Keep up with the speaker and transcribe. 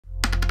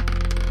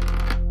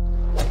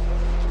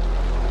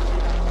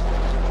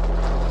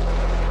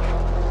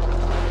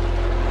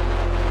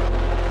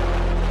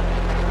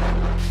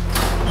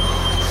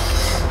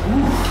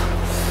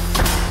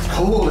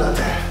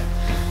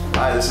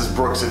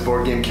Brooks at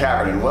Board Game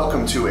Cavern, and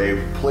welcome to a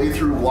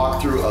playthrough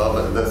walkthrough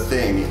of The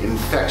Thing,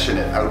 Infection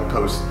at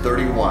Outpost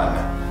 31.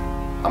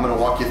 I'm going to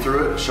walk you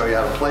through it, show you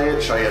how to play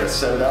it, show you how to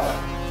set it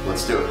up.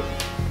 Let's do it.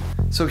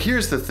 So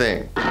here's The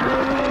Thing.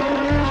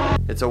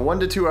 It's a 1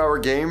 to 2 hour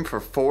game for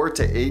 4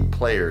 to 8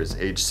 players,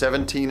 age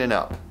 17 and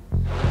up.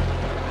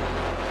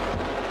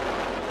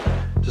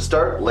 To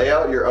start, lay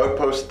out your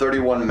Outpost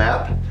 31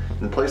 map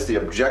and place the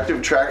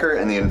objective tracker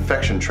and the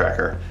infection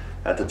tracker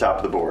at the top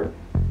of the board.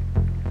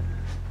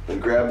 Then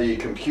grab the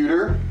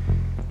computer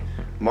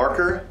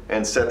marker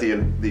and set the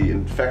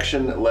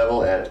infection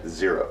level at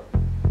 0.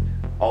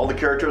 All the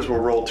characters will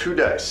roll 2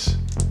 dice.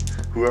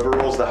 Whoever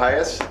rolls the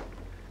highest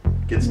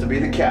gets to be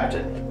the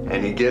captain,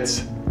 and he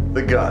gets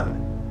the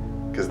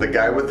gun, because the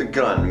guy with the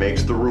gun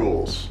makes the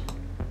rules.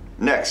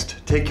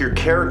 Next, take your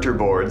character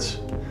boards,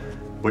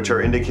 which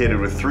are indicated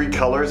with 3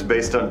 colors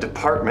based on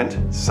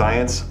department,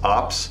 science,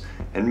 ops,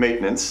 and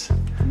maintenance.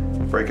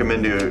 Break them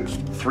into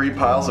 3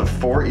 piles of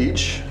 4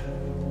 each.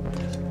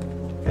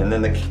 And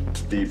then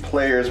the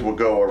players will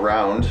go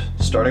around,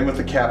 starting with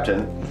the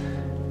captain,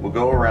 will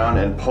go around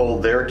and pull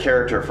their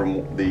character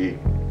from the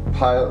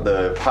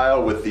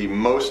pile with the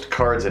most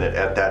cards in it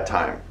at that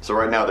time. So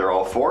right now they're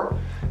all 4.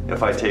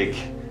 If I take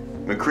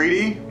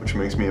McCready, which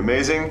makes me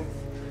amazing,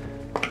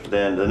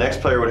 then the next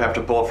player would have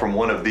to pull from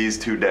one of these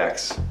 2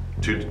 decks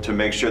to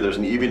make sure there's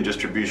an even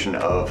distribution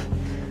of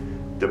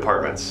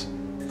departments.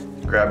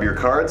 Grab your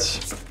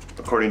cards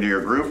according to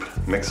your group,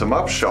 mix them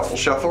up,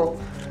 shuffle,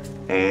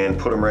 and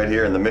put them right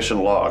here in the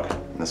mission log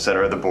in the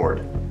center of the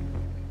board.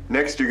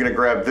 Next, you're gonna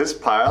grab this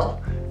pile,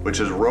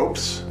 which is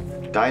ropes,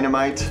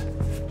 dynamite,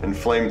 and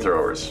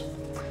flamethrowers,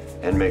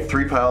 and make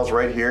 3 piles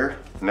right here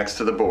next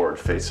to the board,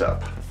 face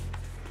up.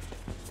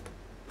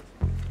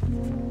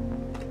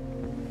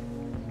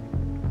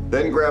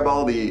 Then grab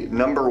all the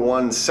number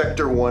 1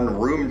 sector 1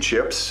 room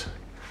chips,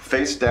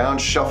 face down,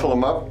 shuffle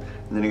them up,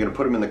 and then you're gonna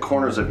put them in the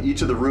corners of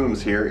each of the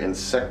rooms here in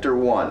sector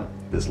 1,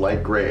 this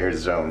light gray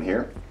zone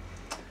here.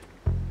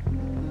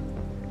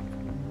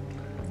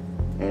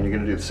 And you're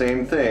gonna do the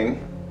same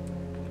thing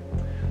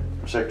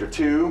for sector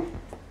 2.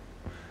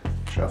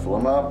 Shuffle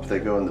them up, they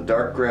go in the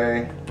dark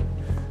gray.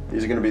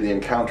 These are gonna be the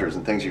encounters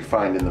and things you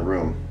find in the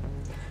room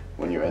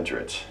when you enter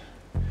it.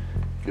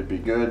 Could be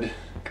good,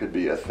 could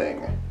be a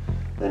thing.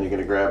 Then you're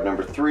gonna grab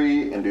number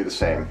 3 and do the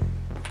same.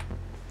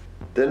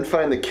 Then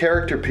find the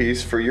character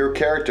piece for your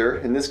character,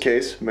 in this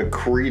case,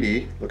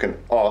 McCready, looking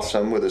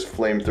awesome with his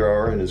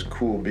flamethrower and his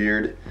cool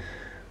beard.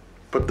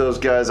 Put those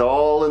guys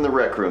all in the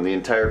rec room, the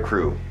entire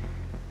crew.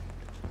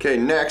 Okay,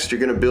 next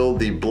you're gonna build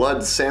the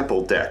blood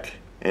sample deck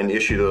and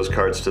issue those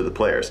cards to the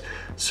players.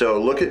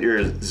 So look at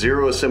your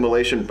 0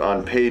 assimilation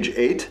on page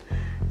 8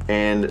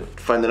 and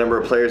find the number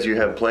of players you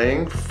have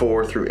playing,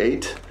 4 through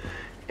 8,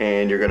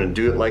 and you're gonna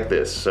do it like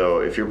this.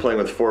 So if you're playing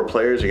with 4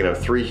 players, you're gonna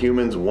have 3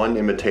 humans, 1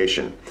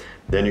 imitation.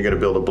 Then you're gonna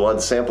build a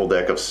blood sample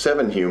deck of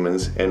 7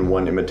 humans and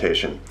 1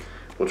 imitation,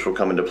 which will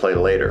come into play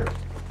later.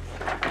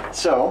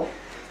 So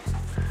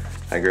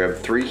I grab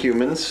 3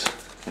 humans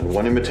and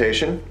 1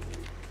 imitation,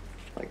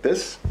 like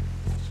this.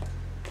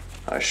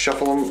 I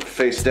shuffle them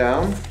face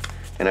down,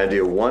 and I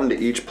deal 1 to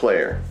each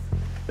player.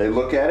 They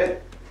look at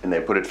it, and they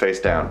put it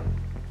face down.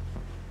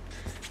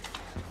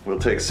 We'll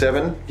take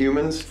 7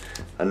 humans,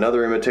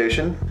 another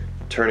imitation,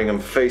 turning them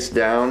face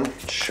down,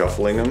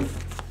 shuffling them,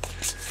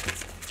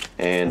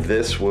 and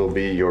this will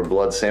be your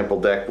blood sample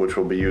deck, which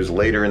will be used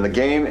later in the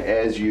game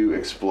as you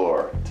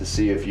explore to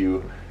see if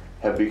you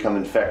have become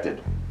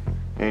infected.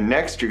 And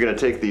next, you're gonna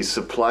take the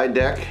supply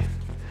deck.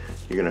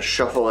 You're gonna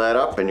shuffle that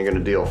up and you're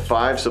gonna deal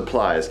 5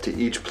 supplies to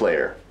each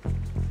player.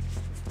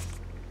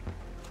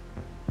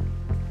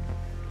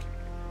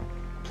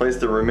 Place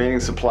the remaining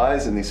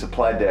supplies in the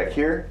supply deck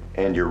here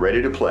and you're ready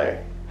to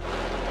play.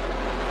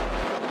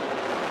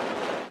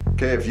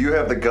 Okay, if you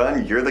have the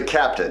gun, you're the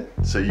captain,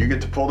 so you get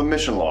to pull the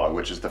mission log,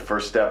 which is the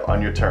first step on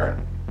your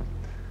turn.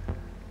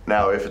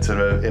 Now, if it's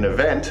an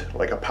event,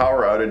 like a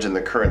power outage in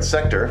the current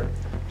sector,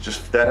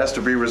 that has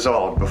to be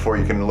resolved before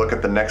you can look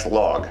at the next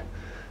log.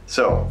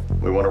 So,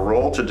 we want to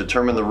roll to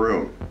determine the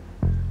room.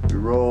 We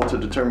roll to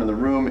determine the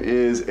room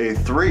is a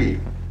 3.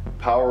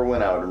 Power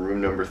went out in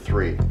room number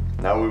 3.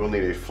 Now we will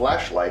need a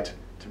flashlight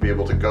to be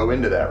able to go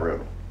into that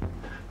room.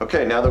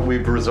 Okay, now that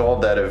we've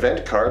resolved that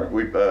event card,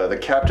 the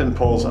captain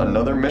pulls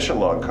another mission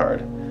log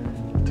card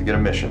to get a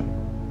mission.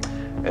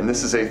 And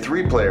this is a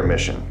 3-player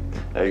mission.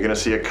 Now you're gonna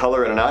see a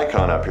color and an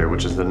icon up here,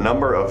 which is the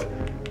number of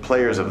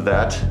players of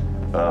that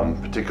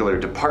particular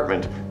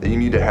department that you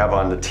need to have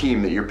on the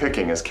team that you're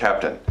picking as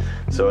captain.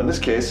 So in this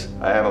case,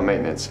 I have a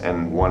maintenance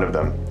and 1 of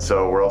them.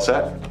 So we're all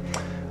set.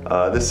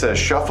 This says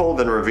shuffle,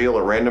 then reveal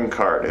a random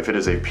card. If it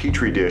is a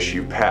petri dish,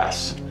 you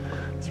pass.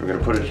 So we're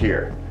gonna put it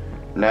here.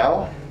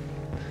 Now,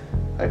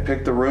 I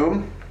pick the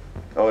room.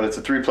 Oh, and it's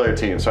a 3-player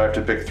team, so I have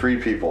to pick 3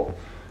 people.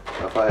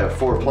 If I have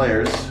 4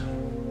 players,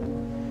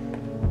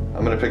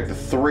 I'm gonna pick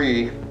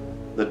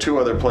the 2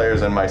 other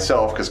players and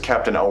myself, because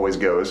captain always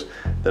goes,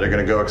 that are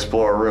gonna go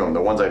explore a room,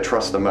 the ones I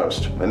trust the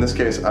most. In this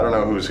case, I don't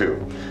know who's who.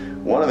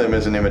 One of them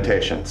is an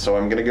imitation, so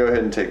I'm gonna go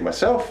ahead and take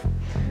myself,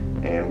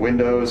 and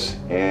windows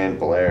and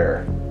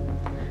Blair.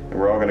 And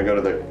we're all going to go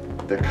to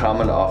the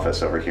common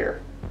office over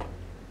here.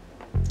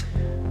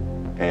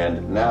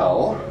 And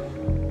now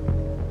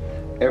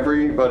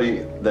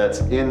everybody that's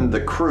in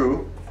the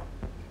crew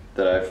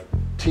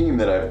team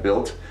that I've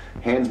built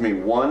hands me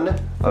one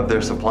of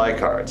their supply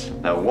cards.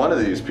 Now one of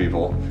these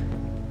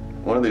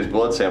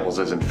blood samples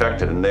is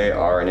infected and they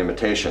are an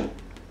imitation.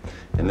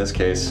 In this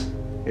case,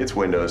 it's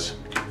Windows.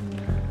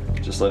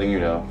 Just letting you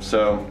know.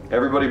 So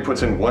everybody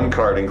puts in one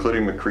card,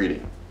 including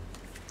McCready.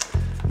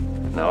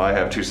 Now I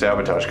have 2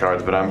 Sabotage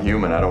cards, but I'm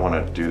human, I don't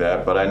want to do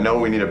that. But I know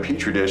we need a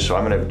Petri dish, so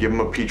I'm going to give him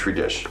a Petri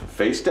dish.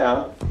 Face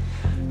down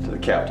to the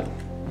captain.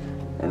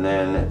 And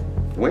then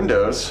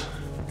Windows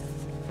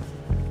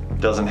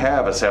doesn't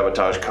have a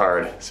Sabotage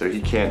card, so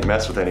he can't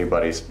mess with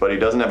anybody. But he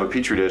doesn't have a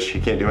Petri dish,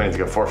 he can't do anything.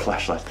 He's got 4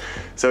 flashlights.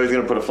 So he's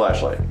going to put a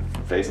flashlight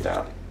face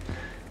down.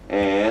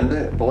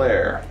 And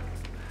Blair.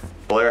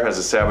 Blair has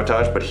a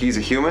Sabotage, but he's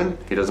a human.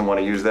 He doesn't want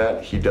to use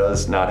that. He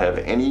does not have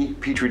any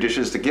Petri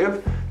dishes to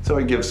give, so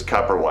he gives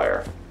copper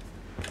wire.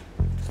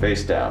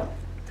 Face down.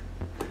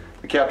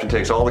 The captain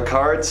takes all the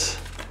cards,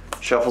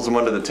 shuffles them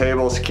under the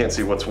table so you can't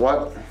see what's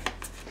what.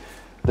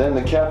 Then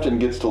the captain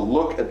gets to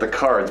look at the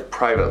cards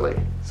privately.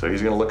 So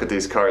he's going to look at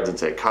these cards and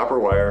say copper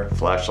wire,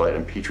 flashlight,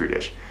 and Petri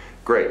dish.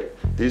 Great.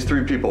 These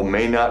 3 people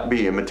may not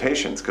be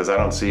imitations because I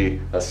don't see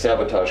a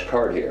Sabotage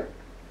card here.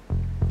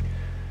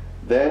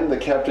 Then the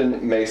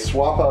captain may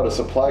swap out a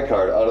supply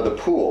card out of the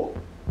pool.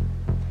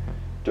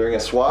 During a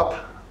swap,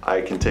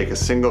 I can take a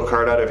single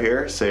card out of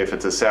here, say if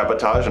it's a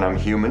Sabotage and I'm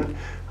human,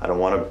 I don't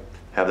want to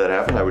have that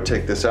happen. I would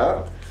take this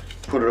out,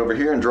 put it over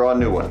here and draw a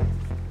new one.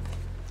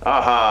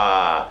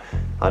 Aha!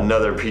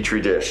 Another Petri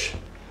dish.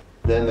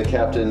 Then the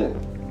captain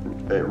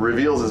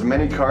reveals as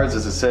many cards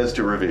as it says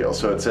to reveal.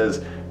 So it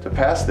says to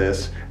pass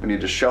this, we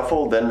need to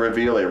shuffle, then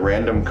reveal a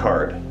random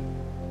card.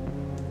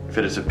 If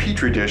it is a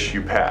Petri dish,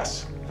 you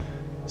pass.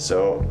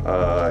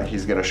 So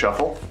he's going to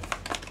shuffle.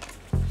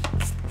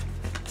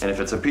 And if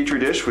it's a Petri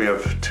dish, we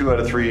have 2 out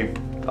of 3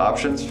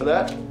 options for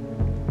that.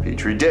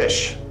 Petri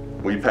dish,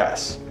 we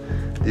pass.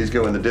 These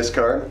go in the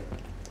discard.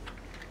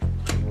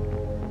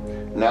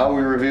 Now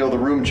we reveal the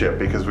room chip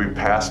because we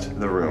passed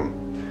the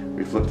room.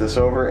 We flip this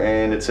over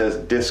and it says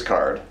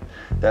discard.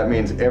 That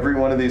means every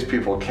one of these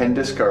people can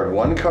discard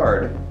 1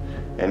 card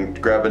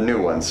and grab a new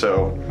one.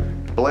 So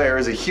Blair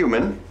is a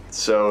human,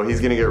 so he's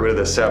going to get rid of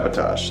the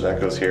Sabotage. So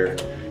that goes here.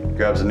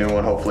 Grabs a new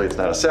one. Hopefully it's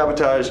not a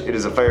Sabotage. It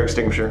is a fire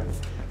extinguisher.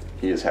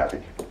 He is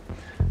happy.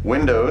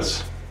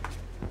 Windows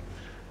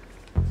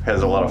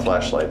has a lot of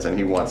flashlights and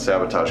he wants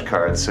Sabotage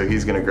cards, so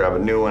he's going to grab a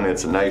new one.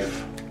 It's a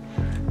knife.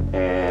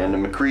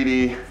 And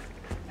McCready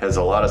has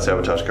a lot of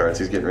Sabotage cards.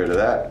 He's getting rid of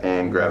that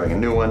and grabbing a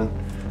new one.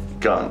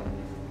 Gun.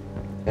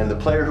 And the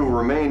player who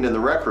remained in the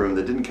rec room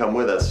that didn't come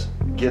with us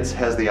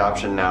has the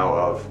option now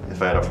of,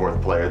 if I had a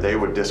 4th player, they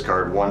would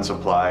discard 1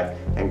 supply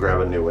and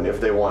grab a new one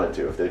if they wanted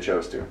to, if they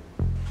chose to.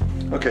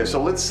 Okay,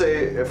 so let's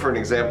say, for an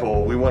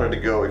example, we wanted to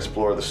go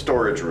explore the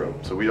storage room.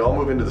 So we all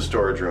move into the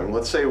storage room.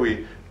 Let's say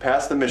we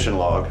pass the mission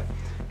log,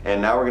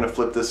 and now we're going to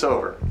flip this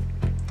over.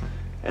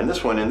 And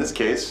this one, in this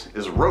case,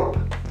 is rope,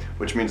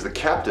 which means the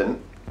captain,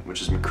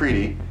 which is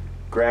McCready,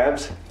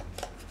 grabs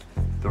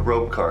the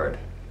rope card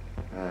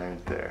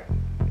right there.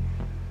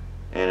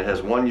 And it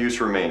has 1 use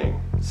remaining.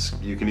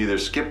 You can either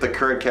skip the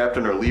current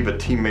captain or leave a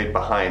teammate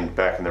behind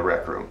back in the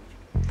rec room.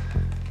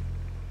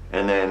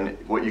 And then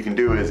what you can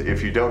do is,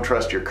 if you don't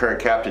trust your current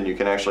captain, you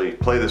can actually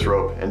play this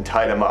rope and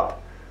tie them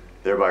up,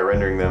 thereby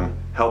rendering them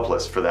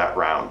helpless for that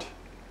round.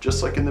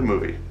 Just like in the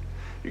movie.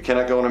 You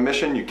cannot go on a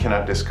mission, you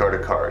cannot discard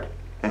a card.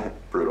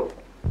 Brutal.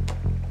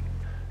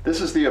 This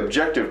is the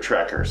objective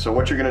tracker. So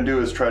what you're going to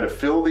do is try to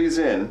fill these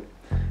in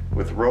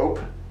with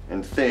rope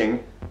and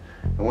thing.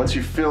 And once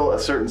you fill a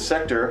certain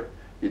sector,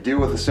 you deal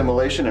with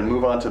assimilation and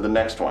move on to the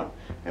next one.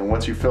 And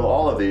once you fill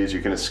all of these, you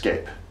can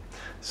escape.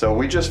 So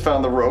we just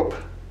found the rope.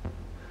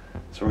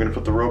 So we're going to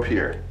put the rope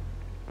here.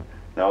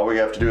 Now all we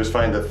have to do is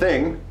find the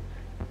thing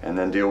and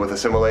then deal with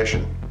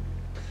assimilation.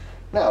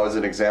 Now as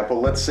an example,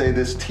 let's say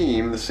this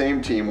team, the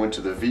same team, went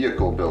to the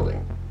vehicle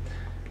building.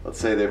 Let's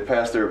say they've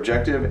passed their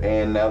objective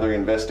and now they're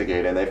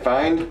investigating and they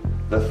find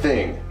the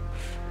thing.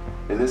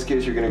 In this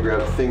case you're going to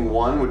grab thing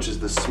 1, which is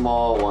the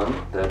small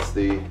one. That's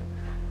the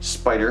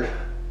spider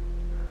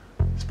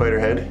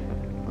head,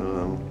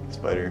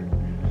 spider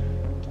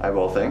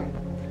eyeball thing,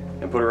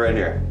 and put it right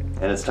here.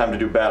 And it's time to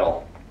do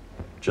battle.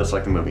 Just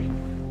like the movie.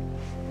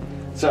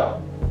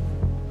 So,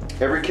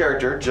 every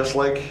character, just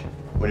like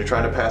when you're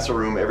trying to pass a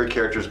room, every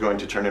character is going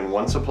to turn in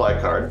 1 supply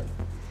card.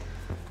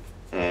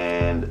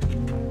 And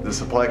the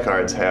supply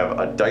cards have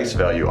a dice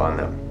value on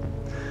them.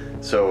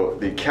 So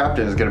the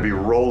captain is going to be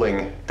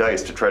rolling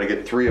dice to try to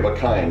get 3 of a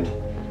kind,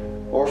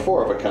 or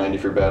 4 of a kind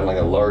if you're battling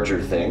a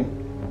larger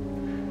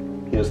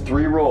thing. He has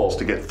 3 rolls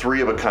to get 3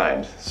 of a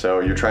kind.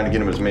 So you're trying to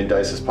get him as many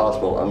dice as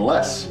possible,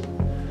 unless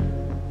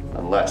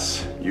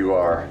you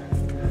are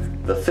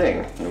the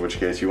thing, in which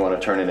case you want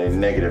to turn in a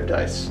negative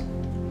dice.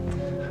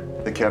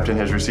 The captain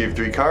has received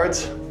 3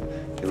 cards.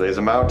 He lays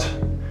them out.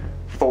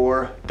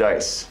 4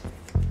 dice.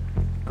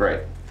 Great.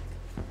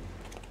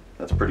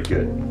 That's pretty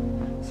good.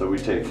 So we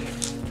take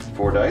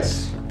 4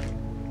 dice,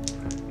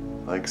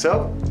 like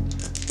so.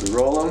 We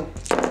roll them,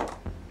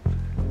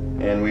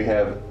 and we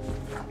have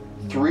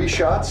 3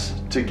 shots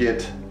to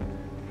get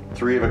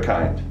 3 of a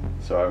kind.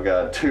 So I've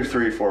got 2,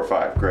 3, 4,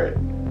 5. Great.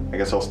 I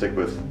guess I'll stick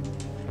with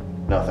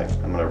nothing.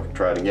 I'm gonna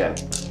try it again.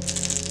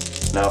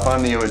 Now, if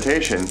I'm the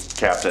imitation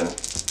captain,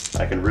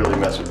 I can really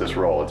mess with this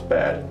roll. It's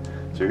bad.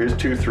 So here's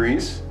 2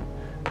 3s.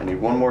 I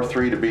need 1 more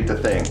 3 to beat the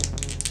thing.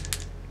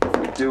 If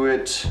we do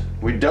it,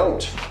 we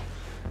don't.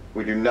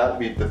 We do not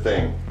beat the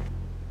thing.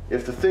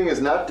 If the thing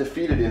is not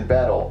defeated in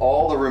battle,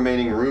 all the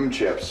remaining room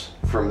chips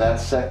from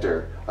that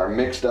sector are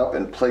mixed up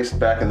and placed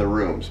back in the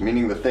rooms,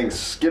 meaning the thing's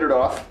skittered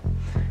off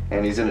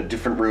and he's in a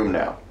different room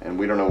now, and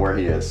we don't know where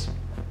he is.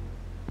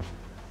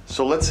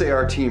 So let's say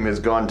our team has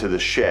gone to the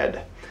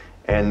shed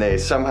and they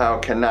somehow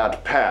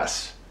cannot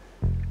pass.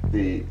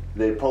 They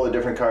pull a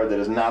different card that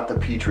is not the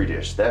Petri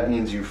dish. That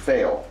means you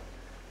fail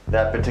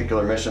that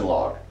particular mission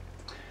log,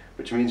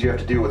 which means you have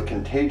to deal with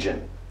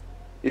contagion.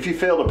 If you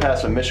fail to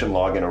pass a mission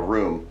log in a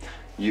room,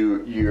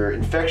 your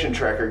infection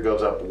tracker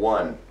goes up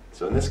 1.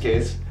 So in this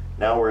case,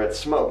 now we're at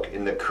smoke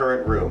in the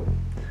current room.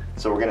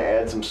 So we're gonna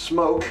add some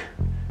smoke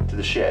to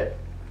the shed.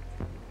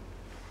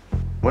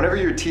 Whenever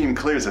your team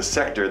clears a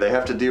sector, they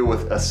have to deal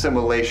with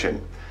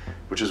assimilation,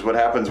 which is what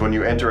happens when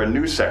you enter a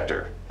new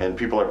sector and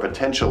people are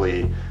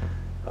potentially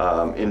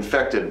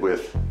infected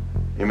with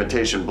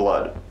imitation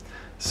blood.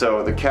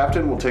 So the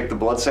captain will take the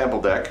blood sample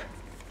deck,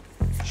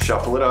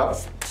 shuffle it up,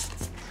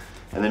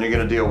 and then you're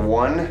going to deal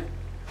 1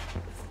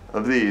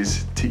 of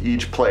these to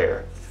each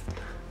player.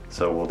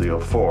 So we'll deal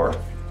 4.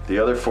 The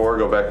other 4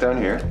 go back down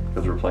here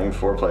because we're playing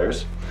 4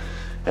 players,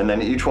 and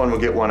then each one will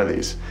get 1 of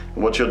these.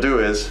 And what you'll do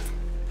is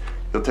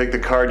you'll take the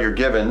card you're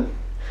given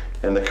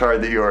and the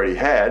card that you already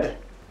had.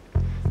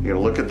 You're going to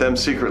look at them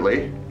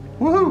secretly.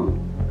 Woohoo!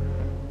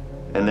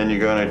 And then you're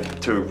going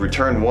to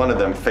return 1 of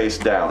them face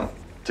down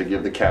to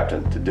give the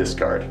captain to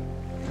discard.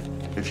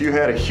 If you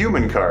had a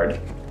human card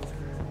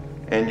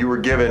and you were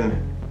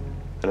given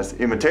an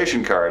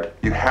imitation card,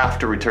 you have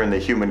to return the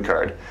human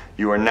card.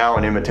 You are now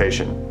an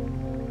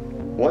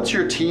imitation. Once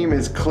your team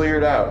has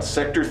cleared out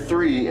Sector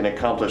 3 and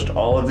accomplished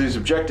all of these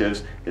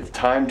objectives, it's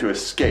time to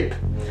escape.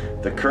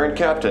 The current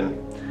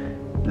captain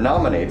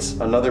nominates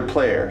another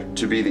player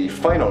to be the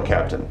final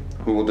captain,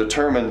 who will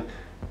determine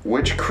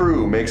which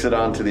crew makes it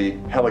onto the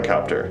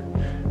helicopter.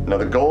 Now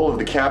the goal of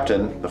the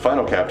captain, the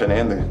final captain,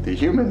 and the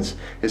humans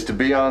is to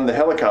be on the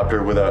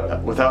helicopter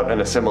without an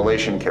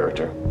assimilation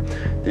character.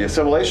 The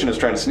assimilation is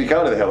trying to sneak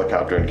onto the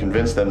helicopter and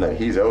convince them that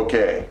he's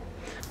okay.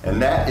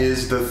 And that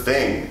is The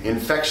Thing,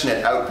 Infection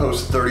at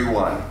Outpost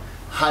 31.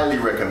 Highly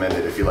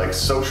recommended if you like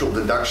social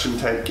deduction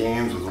type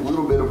games with a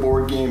little bit of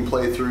board game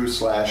playthrough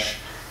slash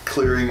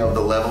clearing of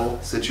the level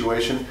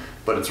situation,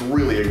 but it's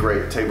really a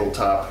great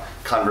tabletop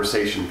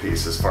conversation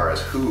piece as far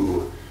as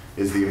who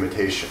is the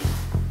imitation.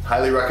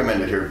 Highly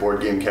recommended here at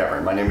Board Game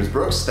Cavern. My name is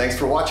Brooks. Thanks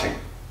for watching.